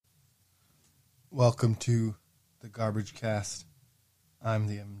Welcome to the Garbagecast. I'm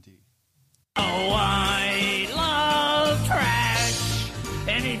the MD. Oh, I love trash.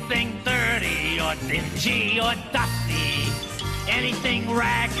 Anything dirty or dingy or dusty. Anything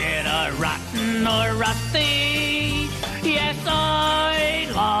ragged or rotten or rusty. Yes,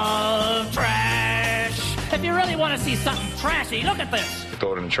 I love trash. If you really want to see something trashy, look at this.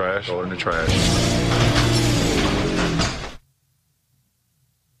 Throw it in the trash. Throw it in the trash.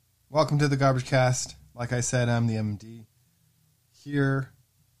 Welcome to the Garbagecast. Like I said, I'm the MD. Here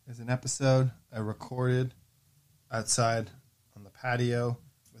is an episode I recorded outside on the patio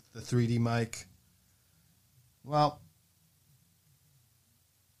with the 3D mic. Well,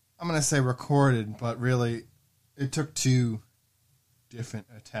 I'm going to say recorded, but really it took two different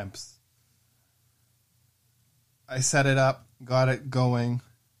attempts. I set it up, got it going,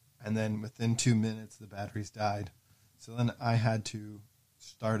 and then within 2 minutes the batteries died. So then I had to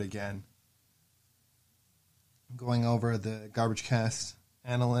start again. I'm going over the Garbagecast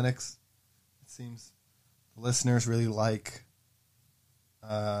analytics. It seems the listeners really like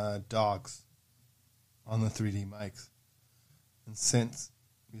dogs on the 3D mics. And since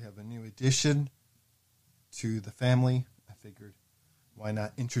we have a new addition to the family, I figured why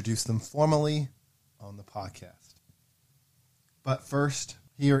not introduce them formally on the podcast. But first,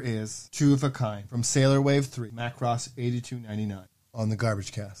 here is Two of a Kind from Sailor Wave 3, Macross 8299 on the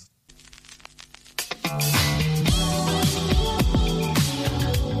Garbagecast.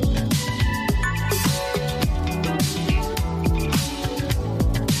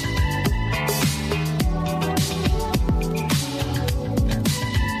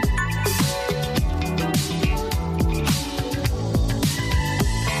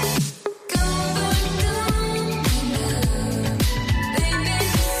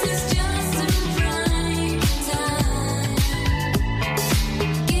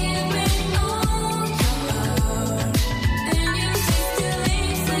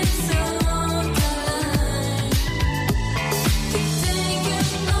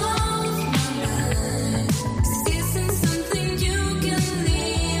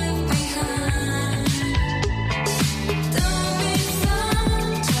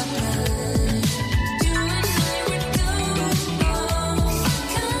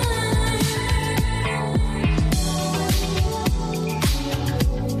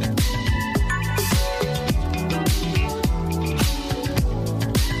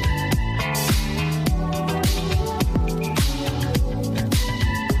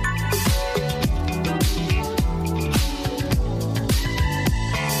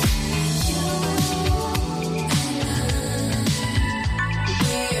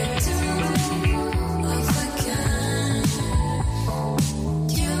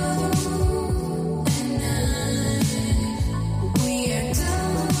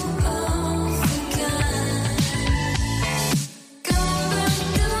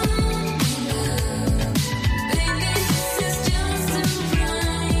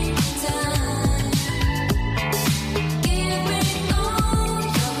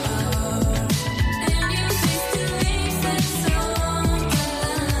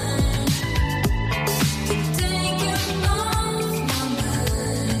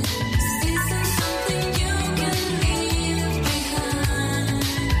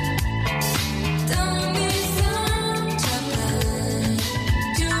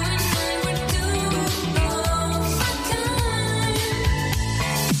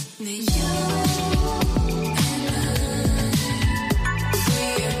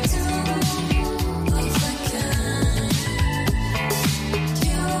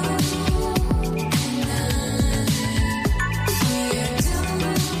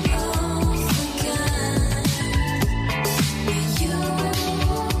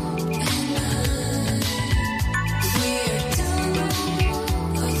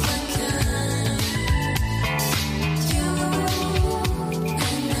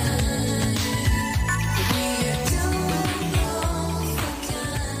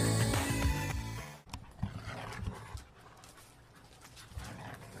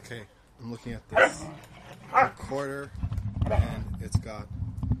 Okay, I'm looking at this recorder, and it's got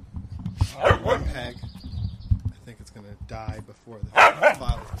one peg. I think it's going to die before the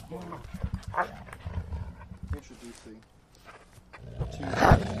file is recorded. Introducing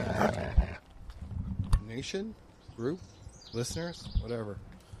to nation, group, listeners, whatever.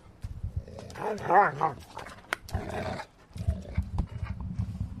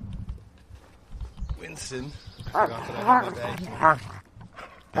 Winston, I forgot that I have my bag here.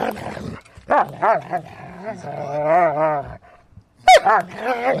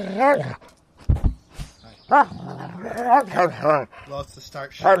 Hi. Loves to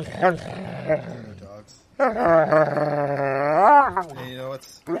start shit. Dogs. And you know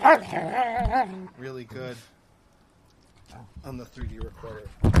what's really good on the 3D recorder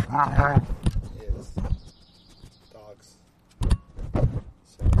is dogs.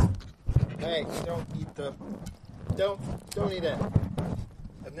 So, hey, don't eat the... Don't eat it.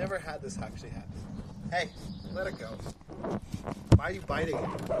 I've never had this actually happen. Hey, let it go. Why are you biting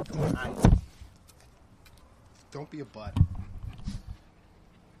it? Come on. Don't be a butt.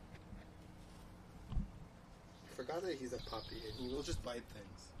 I forgot that he's a puppy and he will just bite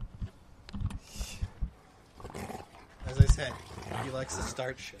things. As I said, he likes to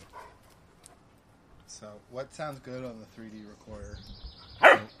start shit. So, what sounds good on the 3D recorder,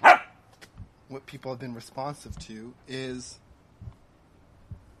 what people have been responsive to is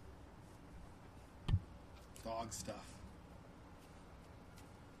dog stuff.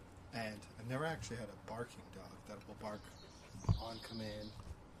 And I've never actually had a barking dog that will bark on command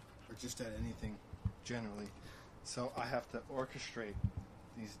or just at anything generally. So I have to orchestrate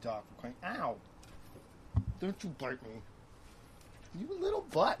these dogs going, ow! Don't you bite me. You little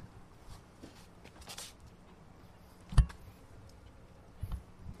butt.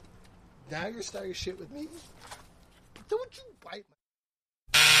 Now you're starting shit with me? Don't you bite me.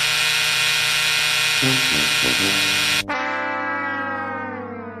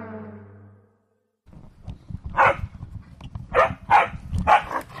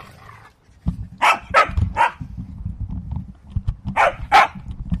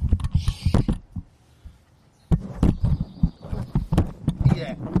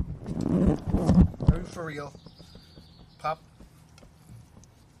 Yeah. Are you for real? Pop.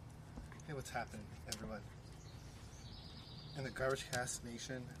 Hey, what's happening, everyone? In the Garbagecast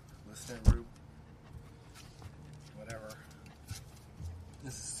Nation, listener group, whatever.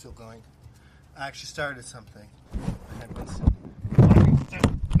 This is still going. I actually started something. I had Winston.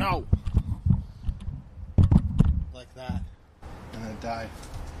 No! Like that. And then it died.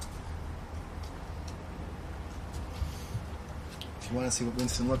 If you want to see what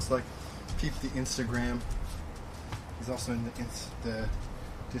Winston looks like, peep the Instagram. He's also in the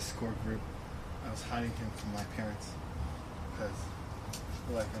Discord group. I was hiding him from my parents because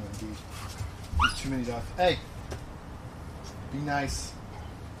I like him indeed. There's too many dogs. Hey! Be nice.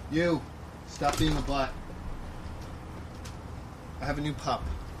 You! Stop being a butt. I have a new pup.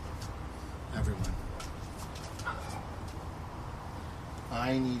 Everyone.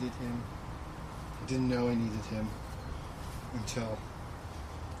 I needed him. I didn't know I needed him until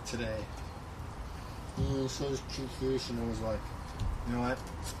today. Oh, so this cute fish, and I was like, you know what?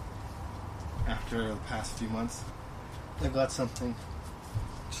 After the past few months, I got something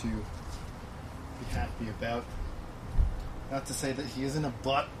to be happy about. Not to say that he isn't a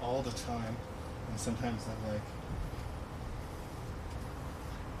butt all the time, and sometimes I'm like,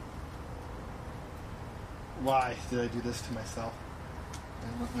 why did I do this to myself?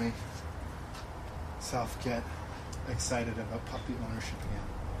 And let myself get excited about puppy ownership again.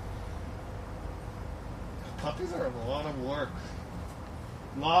 Puppies are a lot of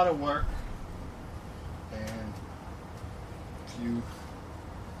work. And if you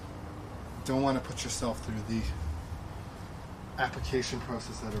don't want to put yourself through the application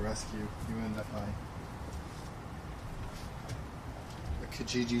process at a rescue, you end up buying a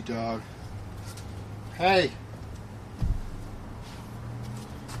Kijiji dog. Hey!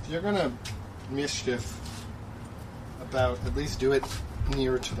 If you're gonna mischief about, at least do it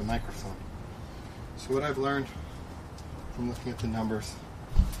nearer to the microphone. So what I've learned from looking at the numbers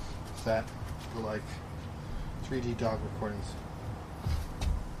is that for like 3D dog recordings.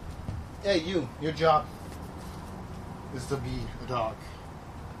 Hey, your job is to be a dog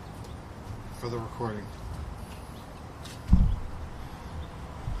for the recording.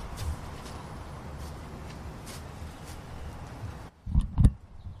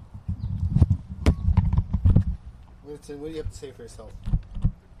 Winston, what do you have to say for yourself?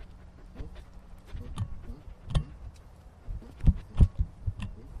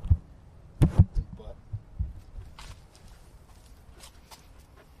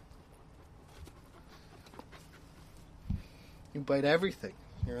 You bite everything.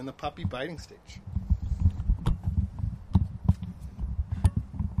 You're in the puppy biting stage.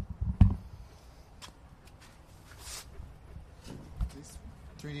 These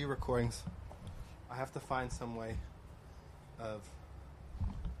 3D recordings, I have to find some way of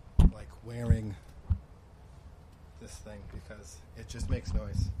like wearing this thing because it just makes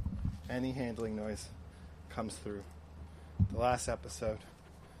noise. Any handling noise comes through. The last episode,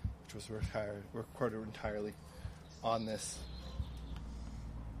 which was recorded entirely on this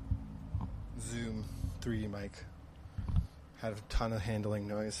Zoom 3D mic, had a ton of handling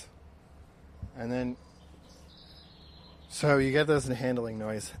noise. And then, so you get this handling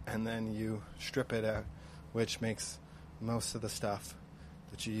noise, and then you strip it out, which makes most of the stuff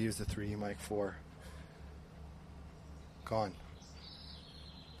that you use the 3D mic for gone.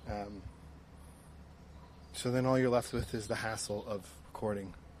 So then all you're left with is the hassle of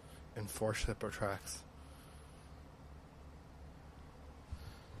recording in 4 separate tracks.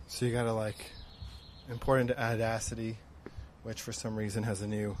 So you gotta import into Audacity, which for some reason has a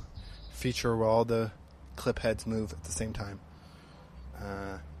new feature where all the clip heads move at the same time.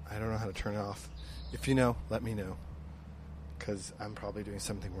 I don't know how to turn it off. If you know, let me know, because I'm probably doing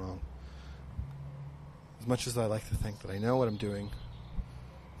something wrong. As much as I like to think that I know what I'm doing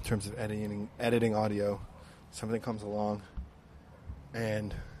in terms of editing audio, something comes along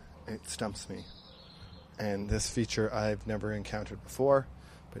and it stumps me. And this feature I've never encountered before,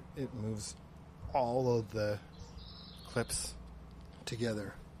 but it moves all of the clips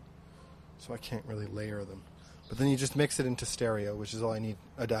together, so I can't really layer them. But then you just mix it into stereo, which is all I need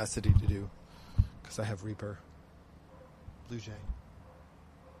Audacity to do, because I have Reaper. Blue Jay.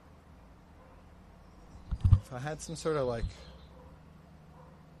 If I had some sort of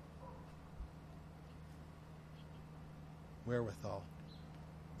wherewithal,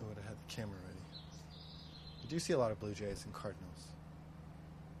 I would have had the camera ready. I do see a lot of Blue Jays and Cardinals.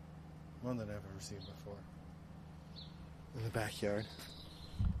 One that I've ever seen before. In the backyard.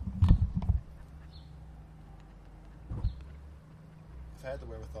 If I had the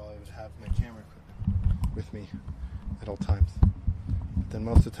wherewithal, I would have my camera equipment with me at all times. But then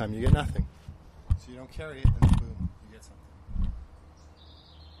most of the time you get nothing. So you don't carry it, and then boom, you get something.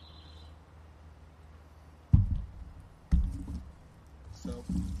 So,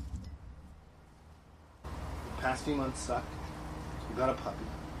 the past few months sucked. We got a puppy.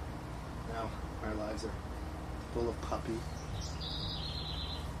 Now our lives are full of puppy.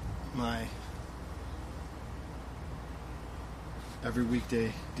 My every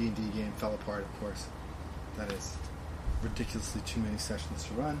weekday D&D game fell apart, of course. That is ridiculously too many sessions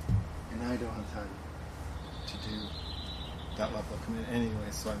to run, and I don't have time to do that level of commitment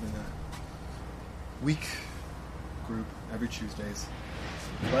anyway, so I'm in a week group every Tuesdays.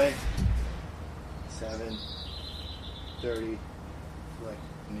 Play 7:30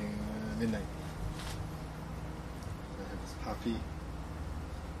 midnight. I have this puppy.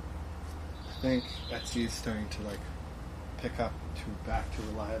 I think Etsy is starting to pick up back to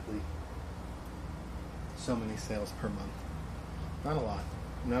reliably so many sales per month. Not a lot.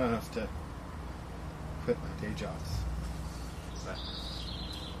 Not enough to quit my day jobs. But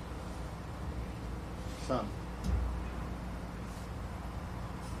some.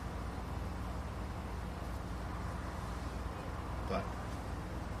 But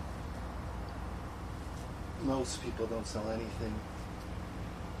most people don't sell anything.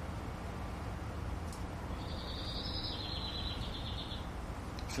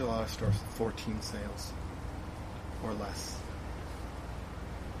 I see a lot of stores with 14 sales or less.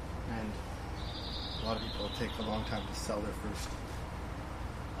 And a lot of people take a long time to sell their first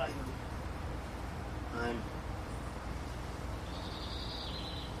item. I'm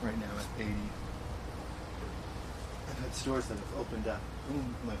right now at 80. I've had stores that have opened up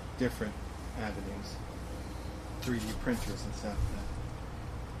in different avenues, 3D printers and stuff.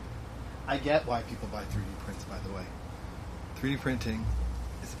 I get why people buy 3D prints, by the way. 3D printing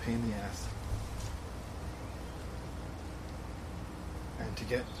is a pain in the ass. And to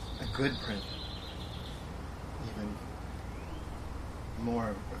get a good print, even more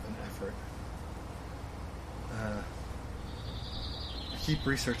of an effort. I keep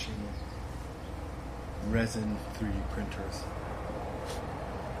researching resin 3D printers,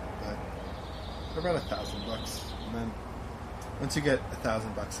 but they're about $1,000, and then once you get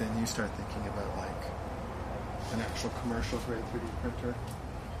 $1,000 in, you start thinking about an actual commercial grade 3D printer.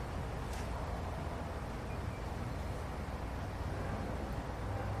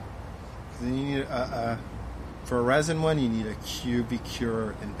 Then you need for a resin one, you need a QV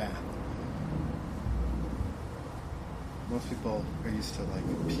cure and bath. Most people are used to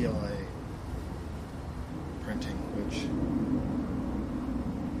PLA printing, which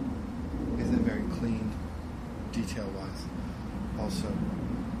isn't very clean detail-wise. Also,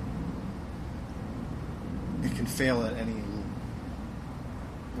 it can fail at any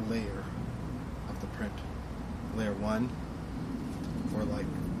layer of the print. Layer 1, or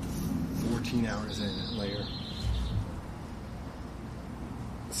 14 hours in, layer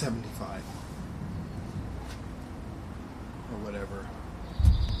 75 or whatever.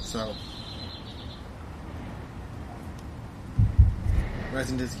 So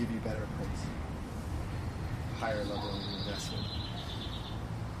resin does give you better prints. higher level of investment.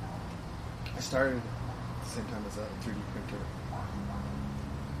 I started at the same time as a 3D printer.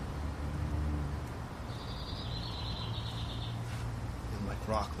 In like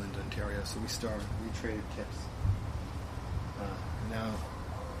Rockland, Ontario. So we traded kits. Now,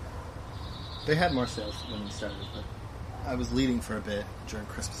 they had more sales when we started, but I was leading for a bit during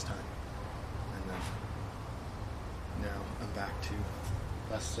Christmas time. And then now I'm back to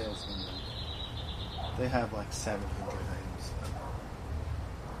less sales than them. They have like 700 items.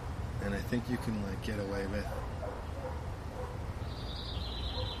 And I think you can like get away with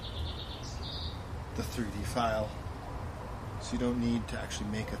the 3D file. So you don't need to actually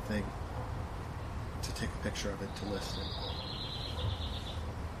make a thing to take a picture of it to list it.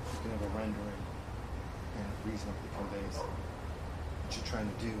 You can have a rendering and it reasonably conveys what you're trying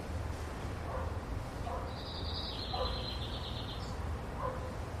to do.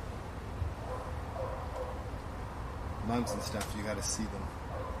 Mugs and stuff, you gotta see them.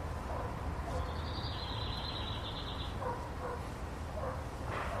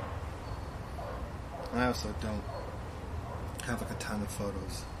 I also don't have like a ton of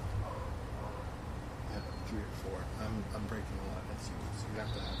photos. I have 3 or 4. I'm breaking a lot of SEO, so you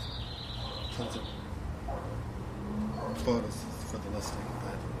have to have tons of photos for the listing,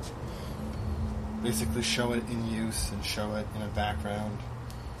 but basically show it in use and show it in a background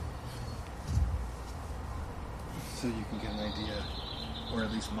so you can get an idea, or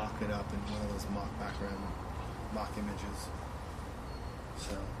at least mock it up in one of those mock images.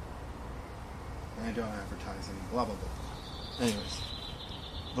 So, and I don't advertise any blah blah blah. Anyways,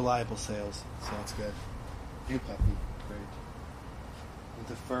 reliable sales, so that's good. New puppy, great. With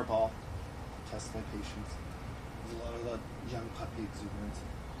the fur ball, test my patience. There's a lot of the young puppy exuberance.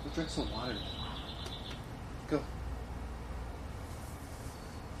 Go drink some water. Go.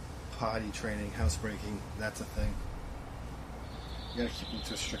 Potty training, housebreaking, that's a thing. You gotta keep them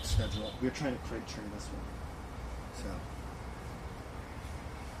to a strict schedule. We're trying to crate train this one. So,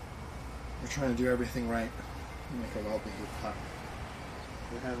 we're trying to do everything right. Make a well-behaved pup.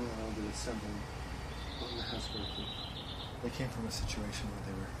 We're having a little bit of assembly on the housebreaking. They came from a situation where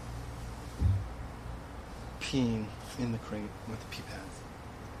they were peeing in the crate with the pee pads.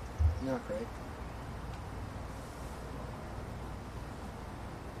 Not great.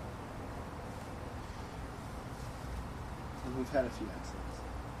 And we've had a few accidents.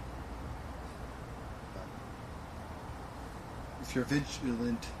 But if you're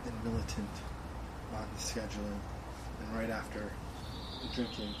vigilant and militant on the scheduling, and right after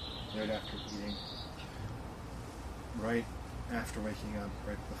drinking, right after eating, right after waking up,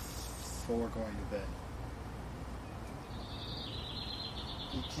 right before going to bed,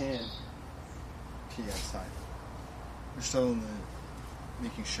 you can pee outside. We're still in the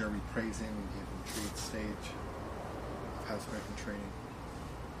making sure we praise him and give him treats stage of housebreaking training.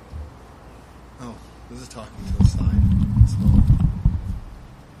 Oh, this is talking to the side. It's more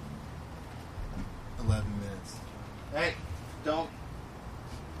 11 minutes. Hey, don't.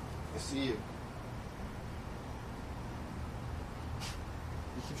 I see you.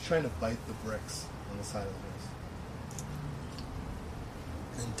 He keeps trying to bite the bricks on the side of the house.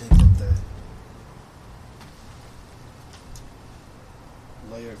 And dig up the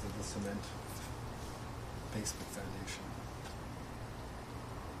layers of the cement basement foundation.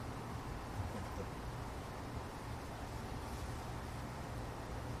 Like the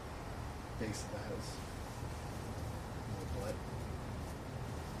base of the house. No blood.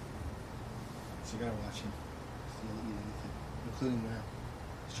 So you gotta watch him. He'll eat anything, including now.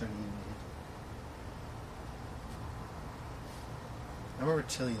 He's trying to eat meat. I remember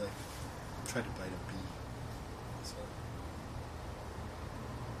Tilly tried to bite a bee. So.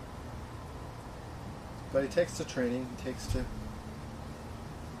 But it takes to training. It takes to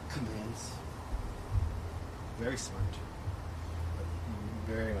commands. Very smart, but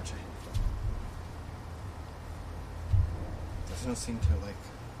very much a handful. Doesn't seem to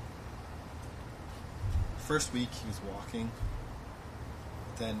First week he was walking.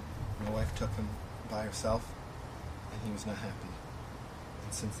 Then my wife took him by herself, and he was not happy.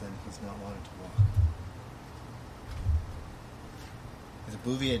 And since then, he's not wanted to walk. He's a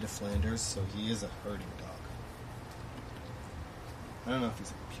Bouvier de Flanders, so he is a herding dog. I don't know if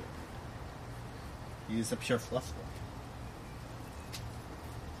he's a pure. He is a pure fluff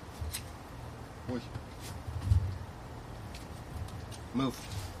dog. Oi. Move.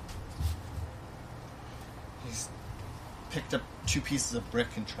 He's picked up 2 pieces of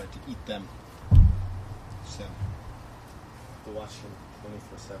brick and tried to eat them. So, to watch him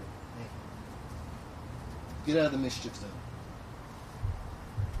 24/7. Hey. Get out of the mischief zone.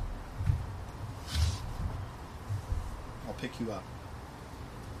 I'll pick you up.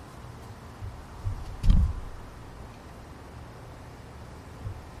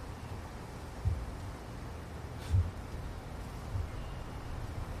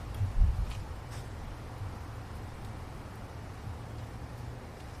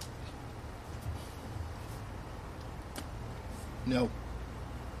 No.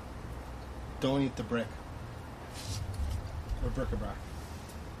 Don't eat the brick. Or bric-a-brac.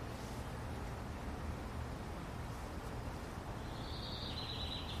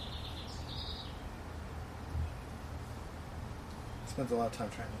 Spends a lot of time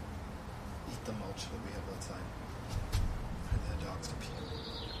trying to eat the mulch that we have outside for the dogs to pee.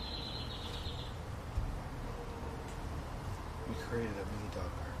 We created a mini dog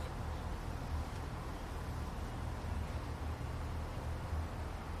park.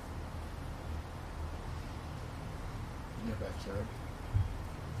 In your backyard.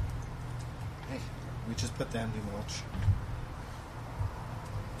 Hey, we just put down new mulch.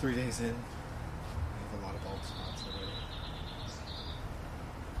 3 days in, we have a lot of bald spots already.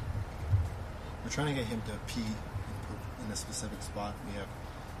 We're trying to get him to pee and poop in a specific spot. We have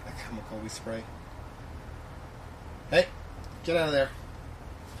a chemical we spray. Hey, get out of there.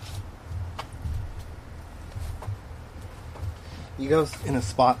 He goes in a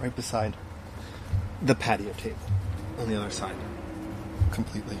spot right beside the patio table on the other side.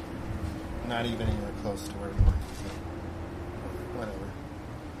 Completely. Not even anywhere close to where we want to be. Whatever.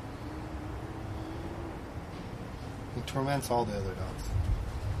 He torments all the other dogs.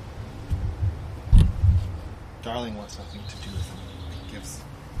 Darling wants nothing to do with him. He gives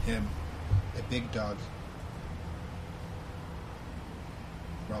him a big dog.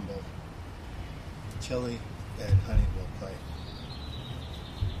 Rumble. Chili and Honey will play.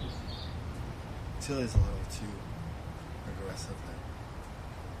 Chili's a little too aggressive then.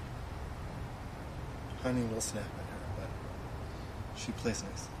 Honey will snap at her, but she plays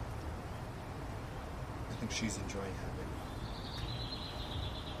nice. I think she's enjoying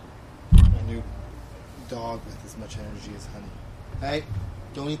having a new dog with as much energy as Honey. Hey,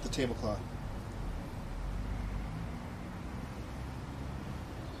 don't eat the tablecloth.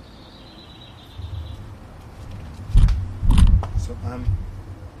 So I'm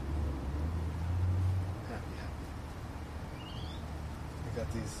happy. I got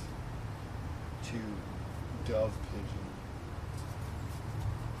these 2 dove pigeon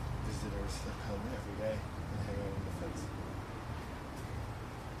visitors that come every day and hang out on the fence.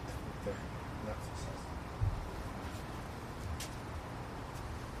 They're not successful.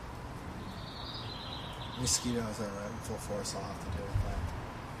 Mosquitoes are in full force. I'll have to deal with that.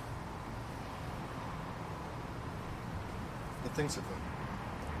 But things are good.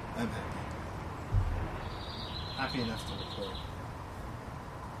 I'm happy. Happy enough to record.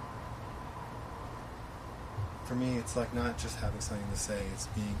 For me, it's like not just having something to say, it's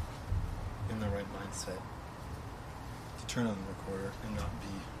being in the right mindset to turn on the recorder and not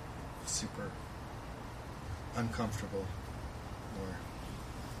be super uncomfortable or...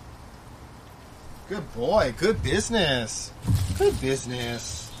 Good boy, good business. Good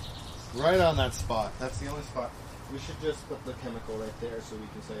business. Right on that spot. That's the only spot. We should just put the chemical right there so we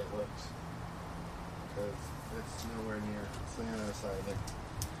can say it works. Because it's nowhere near. It's on the other side of the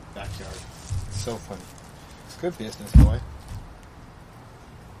backyard. It's so funny. Good business, boy.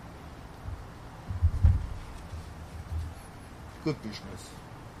 Good business.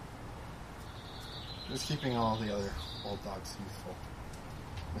 Just keeping all the other old dogs youthful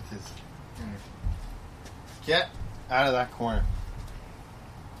with his energy. Get out of that corner.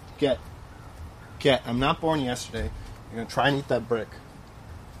 Get. I'm not born yesterday. You're going to try and eat that brick.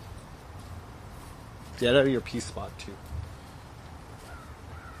 Get out of your pee spot, too.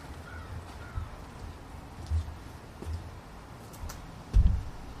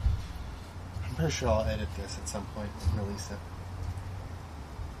 I'm pretty sure I'll edit this at some point and release it.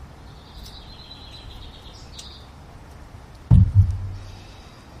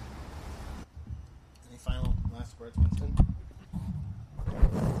 Any final last words, Winston?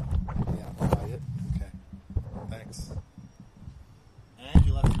 Yeah, quiet. Okay. Thanks. And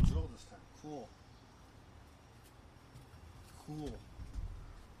you left the drill this time. Cool. Cool.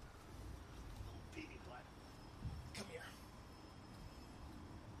 Baby blood. Come here.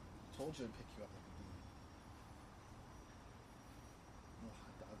 Told you to pick you up like a baby. Oh,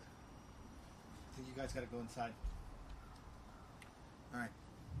 hot dog. I think you guys gotta go inside. Alright.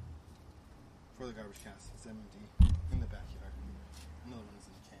 For the Garbagecast, it's MMD in the backyard. Another one is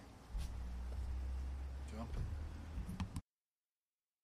in the can. Jump.